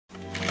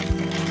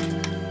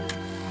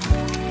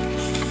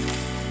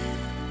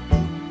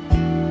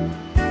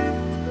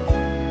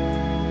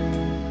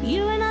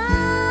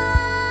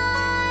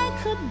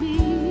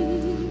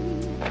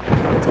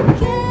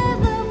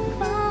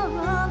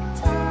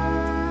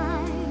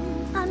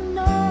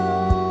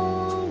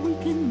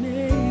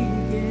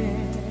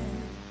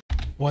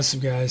What's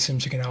up, guys? I'm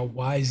checking out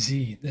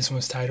YZ. This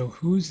one's titled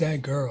 "Who's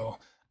That Girl?"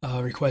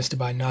 Requested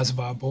by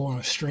Nazava Bull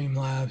on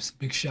Streamlabs.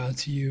 Big shout out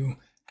to you.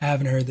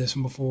 Haven't heard this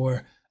one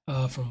before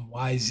from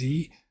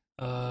YZ.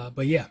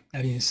 But yeah,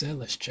 that being said,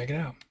 let's check it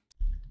out.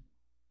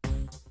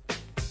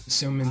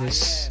 Assuming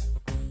this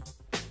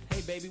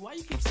Hey baby, why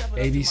you keep stepping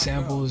baby up to my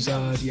samples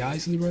girl? the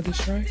Isley Brothers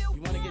track.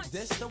 You wanna get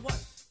dissed or what?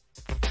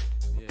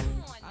 Yeah,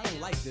 I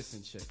don't like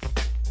dissing chicks.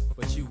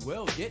 But you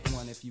will get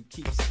one if you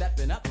keep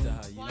stepping up to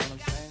her, you know what I'm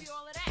saying?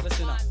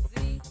 Listen up.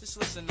 Just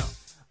listen up.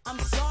 I'm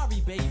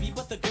sorry, baby,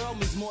 but the girl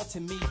means more to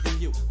me than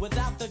you.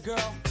 Without the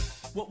girl,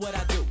 what would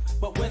I do?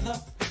 But with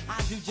her,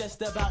 I do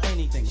just about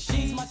anything.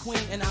 She's my queen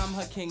and I'm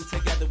her king.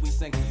 Together we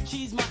sing.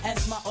 She's my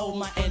S, my O,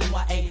 my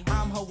NYA.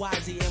 I'm her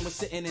YZ and we're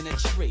sitting in a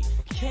tree.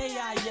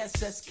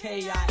 KISS,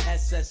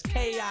 KISS,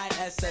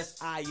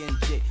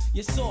 KISSING.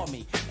 You saw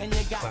me and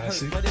you got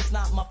Classic. hurt, but it's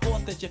not my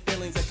fault that your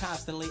feelings are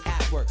constantly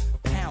at work,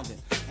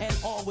 pounding and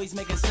always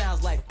making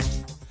sounds like.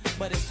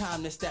 But it's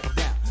time to step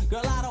down.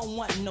 Girl, I don't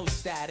want no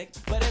static,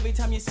 but every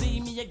time you see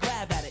me, you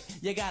grab at it.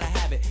 You gotta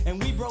have it.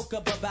 And we broke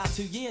up about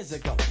 2 years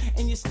ago,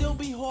 and you still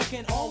be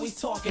hawking, always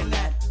talking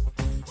that.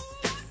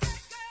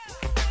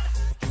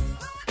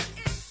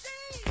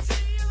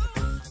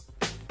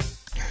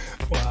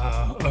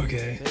 Wow.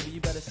 Okay. Baby,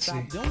 you better I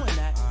stop see. doing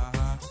that.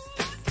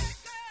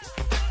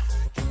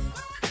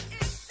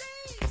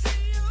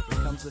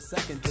 Here comes the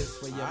second disc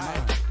for your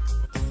mind,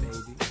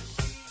 baby.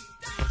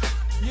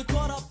 You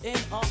caught up in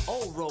an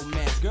old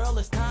romance. Girl,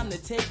 it's time to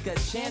take a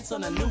chance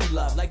on a new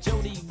love. Like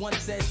Jody once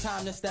said,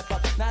 time to step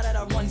up. Not at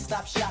a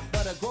one-stop shop,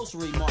 but a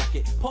grocery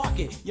market. Park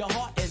it, your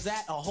heart is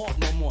at a halt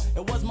no more.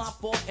 It was my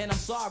fault, and I'm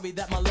sorry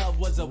that my love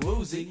was a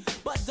woozy.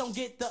 But don't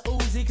get the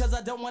oozy, cause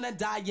I don't wanna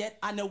die yet.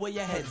 I know where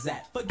your head's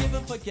at. Forgive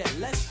and forget,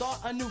 let's start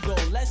a new goal.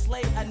 Let's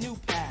lay a new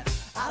path.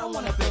 I don't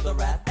wanna feel the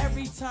wrath.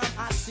 Every time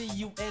I see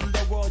you in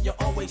the world, you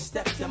always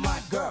step to my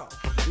girl.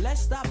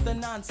 Let's stop the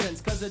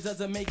nonsense, cause it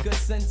doesn't make good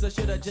sense. I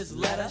should've just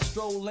let her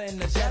stroll in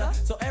the Jetta.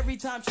 So every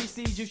time she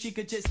sees you, she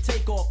could just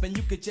take off, and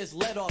you could just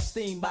let off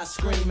steam by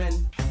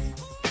screaming.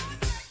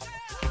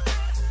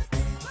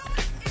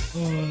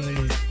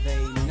 Holy.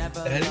 They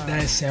never That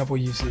learn. sample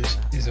usage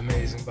is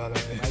amazing, by the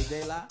way. Right,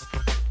 De La?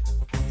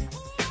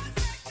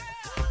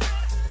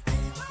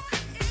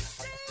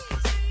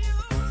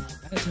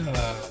 That's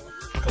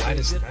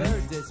Gladys You've Knight.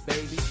 heard this,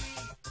 baby.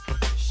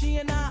 She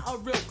and I are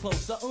real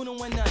close, a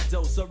uno and a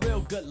dos, a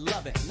real good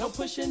loving. No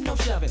pushing, no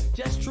shoving,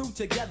 just true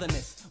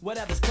togetherness.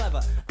 Whatever's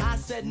clever. I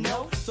said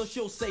no, so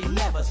she'll say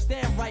never.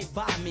 Stand right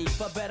by me,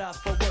 for better,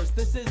 for worse.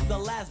 This is the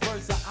last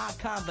verse of our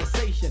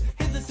conversation.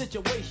 Here's the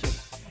situation.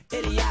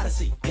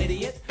 Idiocy,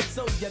 idiot.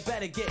 So you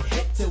better get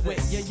hit to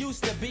it. You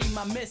used to be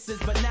my missus,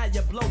 but now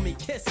you blow me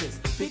kisses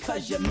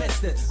because you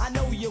missed it. I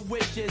know your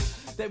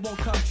wishes, they won't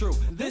come true.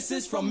 This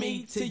is from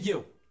me to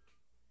you.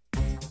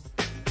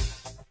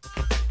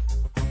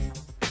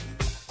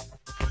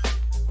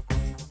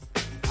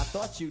 I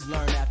thought you'd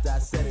learn after I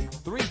said it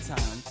 3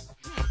 times.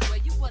 Well,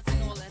 you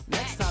wasn't all that.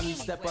 Next time you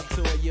step up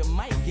to her, you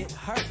might get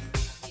hurt.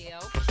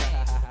 Yeah,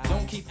 okay.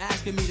 Don't keep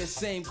asking me the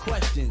same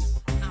questions.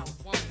 I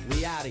won't.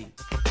 We outie.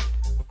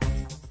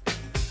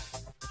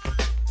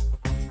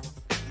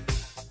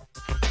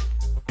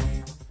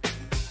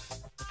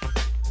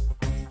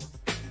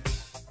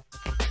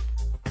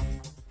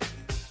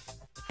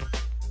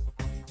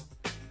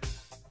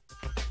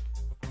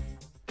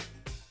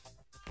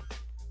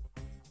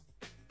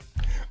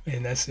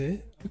 And that's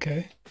it.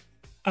 Okay.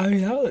 I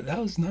mean, that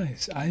was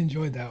nice. I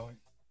enjoyed that one.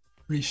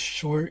 Pretty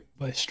short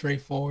but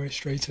straightforward,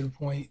 straight to the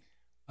point.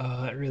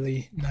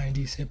 Really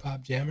 90s hip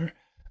hop jammer.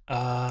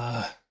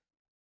 That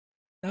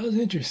was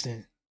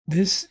interesting.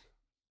 This,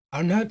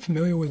 I'm not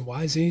familiar with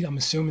YZ. I'm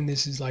assuming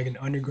this is like an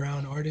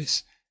underground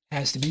artist.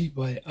 Has to be,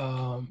 but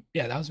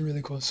yeah, that was a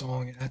really cool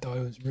song, and I thought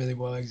it was really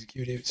well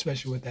executed,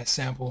 especially with that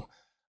sample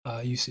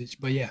usage.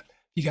 But yeah,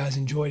 if you guys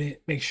enjoyed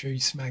it, make sure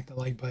you smack the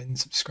like button,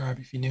 subscribe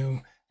if you're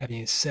new. That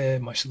being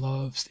said, much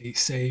love, stay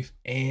safe,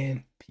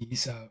 and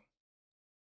peace out.